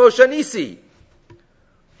 Ani Hashem lo shanisi.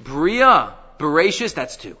 Bria, Bereshis,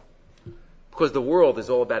 that's 2. Because the world is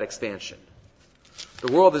all about expansion.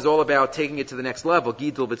 The world is all about taking it to the next level,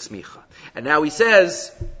 gidul v'tzmicha. And now he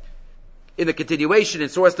says, in the continuation, in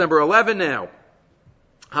source number 11 now,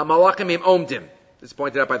 HaMalachim im omdim. This is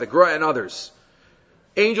pointed out by the Gra and others.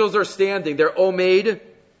 Angels are standing, they're omeid,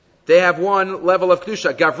 they have one level of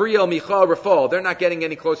Kedusha. Gavriel, Michal, Rafal. They're not getting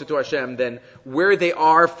any closer to Hashem than where they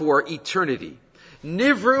are for eternity.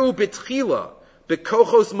 Nivru b'tchila,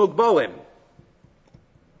 b'kochos mugbalim.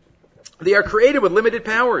 They are created with limited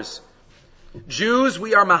powers. Jews,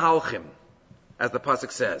 we are mahalchim, as the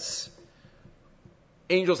pasuk says.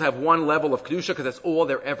 Angels have one level of Kedusha because that's all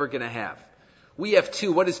they're ever going to have. We have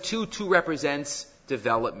 2. What is 2? 2 represents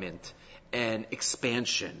development and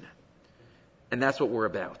expansion. And that's what we're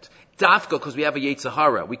about. Dafka, because we have a Yetzer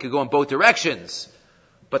Hara. We could go in both directions.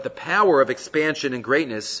 But the power of expansion and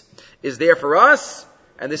greatness is there for us,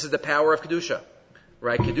 and this is the power of Kedusha.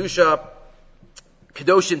 Right? Kedusha,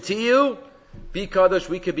 Kedoshim Tiyu, be Kadosh,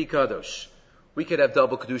 we could be Kadosh. We could have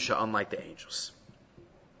double Kedusha unlike the angels.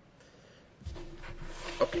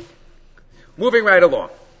 Okay. Moving right along.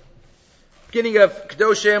 Beginning of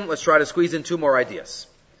Kedoshim, let's try to squeeze in two more ideas.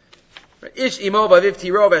 Ish imo vaviv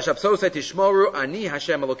tiro v'ashapsosai tishmoru ani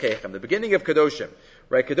Hashem Elokeichem. The beginning of Kedoshim.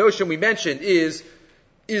 Right? Kedoshim we mentioned is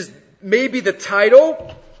maybe the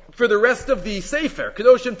title for the rest of the Sefer.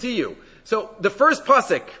 Kedoshim Tiyu. So the first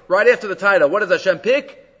pasuk, right after the title, what does Hashem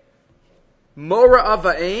pick? Mora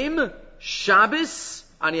Avaim Shabbos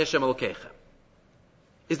Ani Hashem Elokeichem.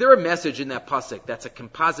 Is there a message in that pasuk that's a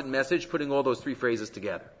composite message putting all those three phrases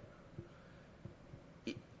together?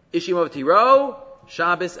 Ishim of Tiro,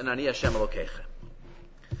 Shabbos, and Ani Hashem Elokeichem.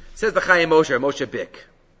 Says the Acharei Moshe Bick.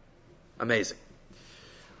 Amazing.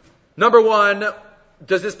 Number one,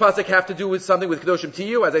 does this pasuk have to do with something with Kedoshim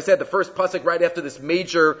Tiyu? As I said, the first pasuk right after this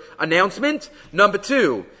major announcement. Number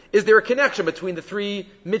two, is there a connection between the three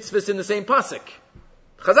mitzvahs in the same pasuk?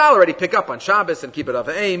 Chazal already pick up on Shabbos and keep it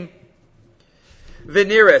Avaim.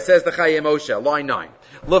 Venira, says the Acharei Moshe, line 9.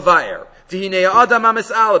 Levayer. Tihinei adam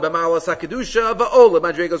ha-mis'ala b'ma'alas ha-kedusha va'ola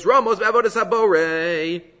madregos ramos b'avodas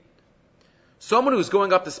ha-borei. Someone who's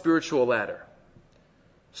going up the spiritual ladder.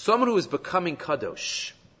 Someone who is becoming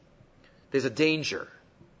kadosh. There's a danger.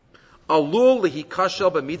 Alul lihi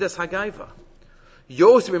kashel b'midas hagaiva.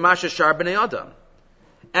 Yos b'masha shar b'nei adam.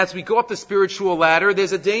 As we go up the spiritual ladder,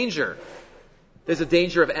 there's a danger. There's a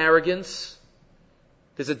danger of arrogance.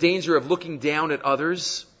 There's a danger of looking down at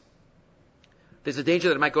others. There's a danger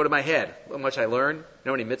that it might go to my head. How much I learn. You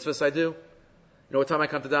know how many mitzvahs I do? You know what time I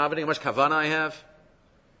come to davening? How much kavanah I have?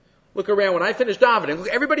 Look around. When I finish davening, look,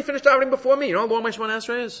 everybody finished davening before me. You know how long my Shemona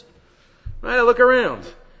Esrei is? Right? I look around.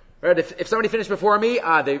 Right? If somebody finished before me,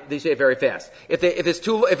 they say it very fast. If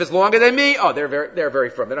it's longer than me, they're very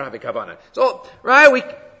firm. They don't have a kavanah. So, right?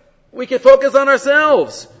 We can focus on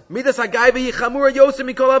ourselves. Midas hagaiva yichamura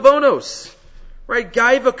yosim mikol avonos. Right?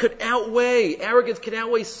 Gaiva arrogance could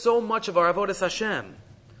outweigh so much of our avodas Hashem.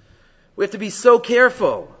 We have to be so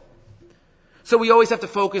careful. So we always have to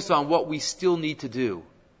focus on what we still need to do.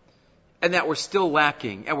 And that we're still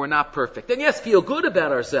lacking, and we're not perfect. And yes, feel good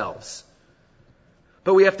about ourselves.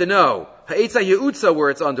 But we have to know, ha'etza ye'utza, where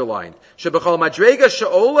it's underlined, shebechol madrega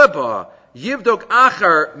she'ola ba, yivdok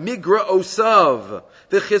achar migra osav,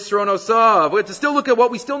 v'chisron osav. We have to still look at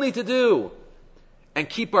what we still need to do. And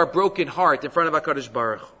keep our broken heart in front of HaKadosh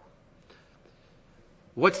Baruch Hu.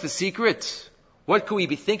 What's the secret? What could we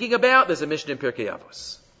be thinking about? There's a Mishnah in Pirkei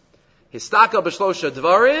Avos. Histakel b'shlosha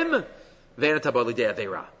dvarim, v'enata b'lidei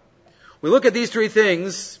aveira. We look at these three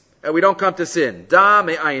things, and we don't come to sin. Da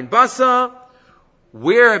me'ayin basa,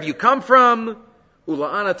 where have you come from?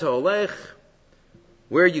 Ula'ana ta'olech,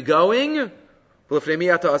 where are you going? V'lefnei mi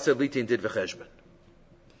ata aseh litin did v'cheshbon.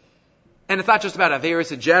 And it's not just about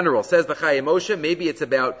Averis in general. Says the Acharei Moshe, maybe it's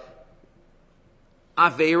about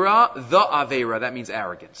Avera, the Avera. That means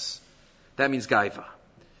arrogance. That means Gaiva.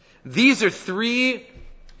 These are three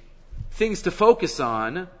things to focus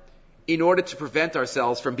on in order to prevent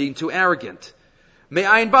ourselves from being too arrogant.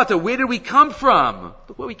 Me'ayin bata, where did we come from?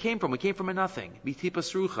 Look where we came from. We came from a nothing.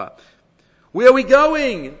 Mitipas rucha. Where are we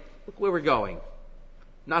going? Look where we're going.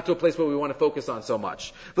 Not to a place where we want to focus on so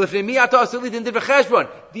much. These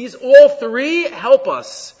all three help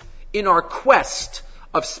us in our quest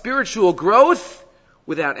of spiritual growth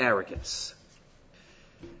without arrogance.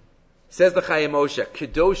 Says the Acharei Moshe,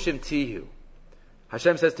 Kedoshim Tihu.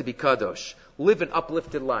 Hashem says to be Kadosh. Live an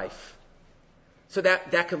uplifted life. So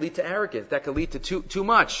that can lead to arrogance. That can lead to too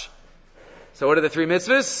much. So what are the three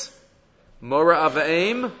mitzvahs? Mora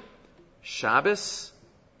Avaim, Shabbos,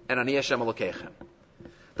 and Ani Hashem Elokeichem.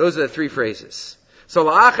 Those are the three phrases. So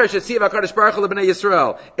la'achar shetziv HaKadosh Baruch Hu l'bnei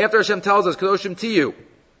Yisrael. After Hashem tells us, Kedoshim Tiyu,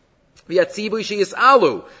 v'yatzivu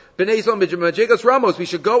sheyisalu, b'nei Yisrael b'majegos ramos, we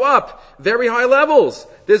should go up very high levels.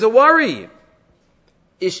 There's a worry.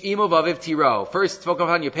 Ish imo vaviv tiro. First, focus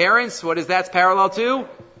on your parents. What is that? It's parallel to?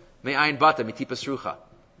 Me'ayin bata, mitipas rucha.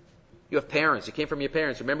 You have parents. You came from your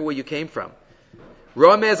parents. Remember where you came from.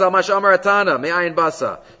 Romez al mashamar atana, me'ayin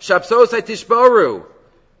basa. Shabsosai tishboru.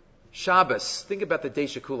 Shabbos. Think about the day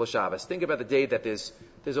Shekula Shabbos. Think about the day that there's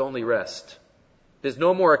only rest. There's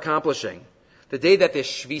no more accomplishing. The day that there's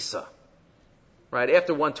Shvisa. Right?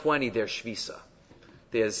 After 120, there's Shvisa.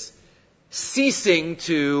 There's ceasing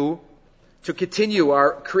to continue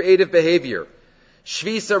our creative behavior.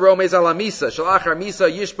 Shvisa romez ala misa. Shalachar misa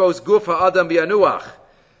yishbos guf ha'adam bi'anuach.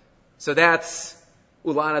 So that's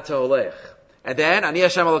ulana ta'olech. And then, Ani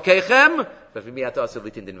Hashem Elokeichem,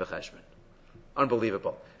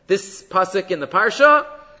 unbelievable. This pasuk in the Parsha,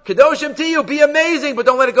 Kedoshim Tiyu, be amazing, but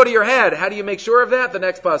don't let it go to your head. How do you make sure of that? The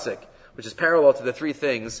next pasuk, which is parallel to the three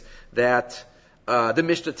things that the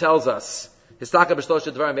Mishnah tells us. Histaka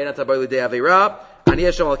b'shlosha dvarim bein ataboy lidei aveira. Ani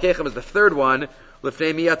Hashem Elokeichem is the third one.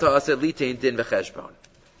 Lifnei miyata aset litain din v'cheshbon.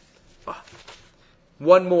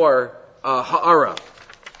 One more ha'ara.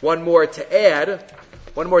 One more to add.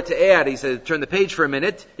 He said, turn the page for a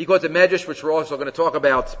minute. He quotes a medrash, which we're also going to talk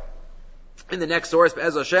about in the next source,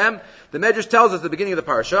 Be'ez Hashem. The medrash tells us at the beginning of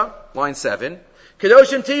the parsha, line 7,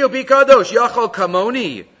 Kedoshim tiyu bi kadosh, yachol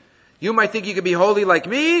kamoni. You might think you could be holy like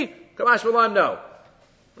me. Kamash v'lam, no.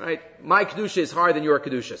 Right? My kedusha is higher than your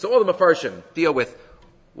kedusha. So all the mafarshim deal with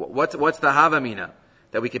what's the havamina?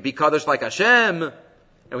 That we could be kadosh like Hashem. And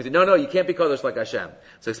we say, no, you can't be kadosh like Hashem.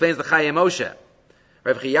 So it explains the Acharei Moshe.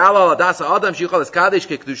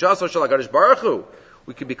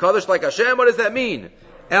 We could be kadosh like Hashem. What does that mean?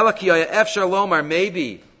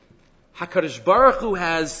 Maybe HaKadosh Baruch Hu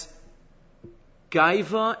has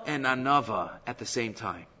gaiva and anava at the same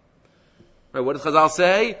time. Right, what does Chazal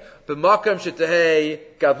say? B'makam shetehei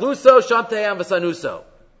gadluso shamtehei amvasanuso.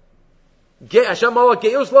 Hashem ola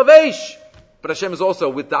geus lavesh. But Hashem is also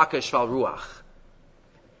with daka shval ruach.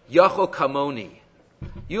 Yachol kamoni.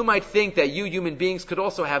 You might think that you human beings could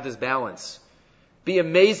also have this balance. Be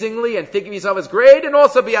amazingly and think of yourself as great and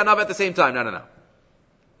also be anav at the same time. No.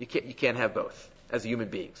 You can't have both as human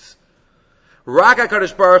beings. Rak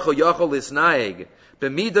HaKadosh Baruch Hu yachol lisnaig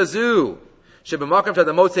b'midazu sheb'makam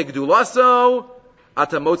tadamotzei gdulaso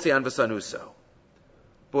atamotzei anvasanuso.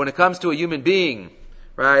 But when it comes to a human being,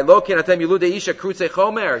 right, lo ken atem yiludei isha krutzei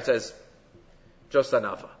chomer, it says, just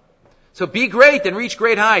anava. So be great and reach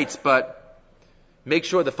great heights, but make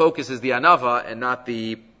sure the focus is the anava and not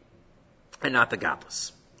the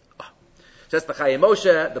gadlus. That's the Acharei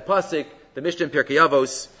Moshe, the pasuk, the Mishnah in Pirkei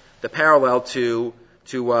Avos, the parallel to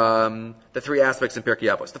the three aspects in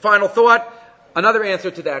Pirkei Avos. The final thought, another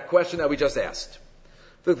answer to that question that we just asked.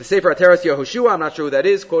 Look, the Sefer Ateres Yehoshua, I'm not sure who that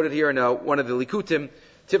is, quoted here in one of the Likutim,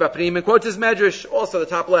 Tiva Pnim, and quotes his medrash, also the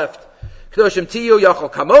top left. Kedoshim tiyu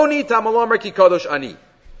yachol kamoni tamalomer ki kadosh ani.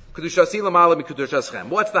 Kedushasi lamala mi kedushaschem.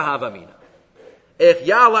 What's the havamina? Ech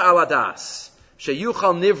yala aladas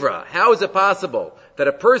sheyuchal nivra. How is it possible that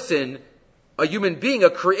a person, a human being, a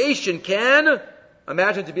creation can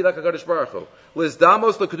imagine to be like a Kadosh Baruch Hu?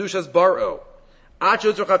 Lizdamos lekedushas baro.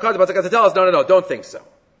 Achot zurchakad. But to tell us, no, don't think so.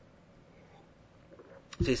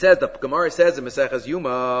 So he says, the Gemara says in Maseches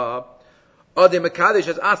Yuma, Adem mekadesh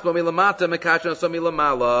as asmo milamata mekashon so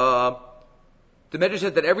milamala. The Medrash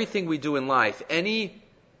says that everything we do in life, any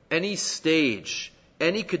stage,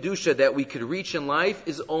 any kedusha that we could reach in life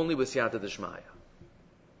is only with siyata d'shmaya.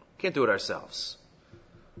 Can't do it ourselves.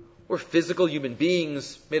 We're physical human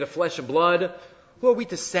beings made of flesh and blood. Who are we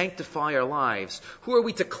to sanctify our lives? Who are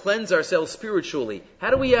we to cleanse ourselves spiritually? How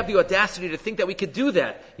do we have the audacity to think that we could do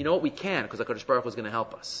that? You know what? We can, because HaKadosh Baruch Hu is going to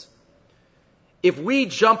help us. If we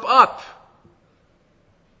jump up,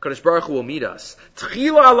 HaKadosh Baruch Hu will meet us. We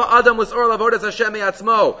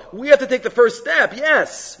have to take the first step,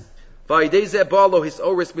 yes.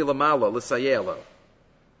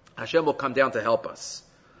 Hashem will come down to help us.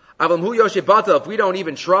 If we don't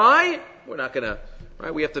even try, we're not going to,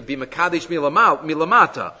 right? We have to be mekadesh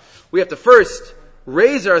milamata. We have to first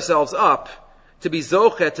raise ourselves up to be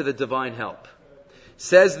zochet to the divine help.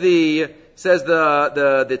 Says the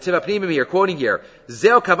Tiva Pnimim here, quoting here,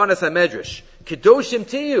 Zeo kavanas hamedrash, kedoshim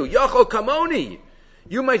tiyu, yachol kamoni.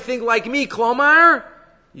 You might think like me, klomar,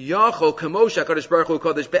 yachol kamosha, Kadosh Baruch Hu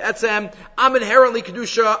kodesh be'etzem. I'm inherently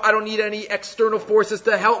kedusha. I don't need any external forces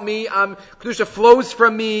to help me. Kedusha flows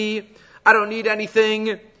from me. I don't need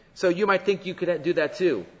anything. So you might think you could do that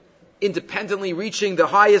too, independently reaching the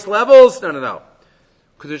highest levels. No.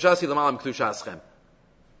 Kedushasi l'malam kedushaschem.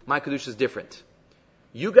 My kedusha is different.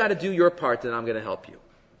 You got to do your part, and I'm going to help you.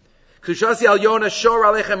 Kedushasi al yona shor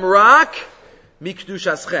alechem rak mi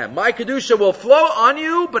kedushaschem. My kedusha will flow on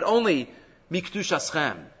you, but only mi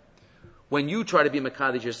kedushaschem. When you try to be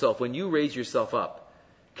mekadosh yourself, when you raise yourself up,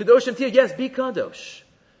 kedoshim tiyah, yes, be kadosh,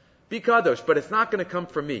 but it's not going to come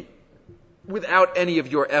from me, without any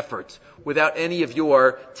of your effort, without any of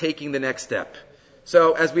your taking the next step.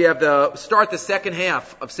 So as we have start the second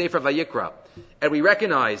half of Sefer Vayikra, and we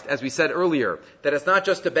recognized, as we said earlier, that it's not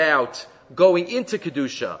just about going into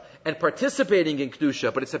Kedusha and participating in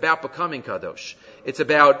Kedusha, but it's about becoming Kadosh. It's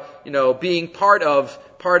about, being part of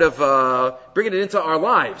bringing it into our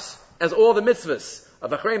lives, as all the mitzvahs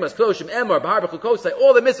of Acharei Mos Kedoshim, Emor, Bahar, B'chukosai,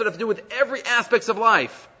 all the mitzvahs have to do with every aspect of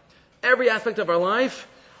life. Every aspect of our life,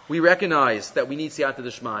 we recognize that we need siyata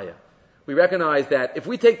d'shmaya. we recognize that if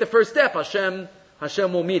we take the first step, Hashem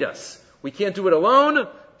will meet us. We can't do it alone,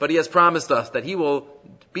 but He has promised us that He will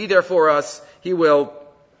be there for us. He will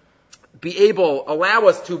allow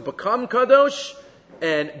us to become Kadosh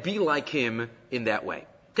and be like Him in that way.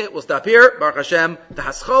 Okay, we'll stop here. Baruch Hashem, the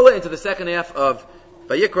Haskalah into the second half of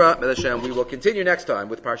Vayikra. Hashem, we will continue next time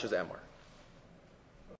with Parshas Emor.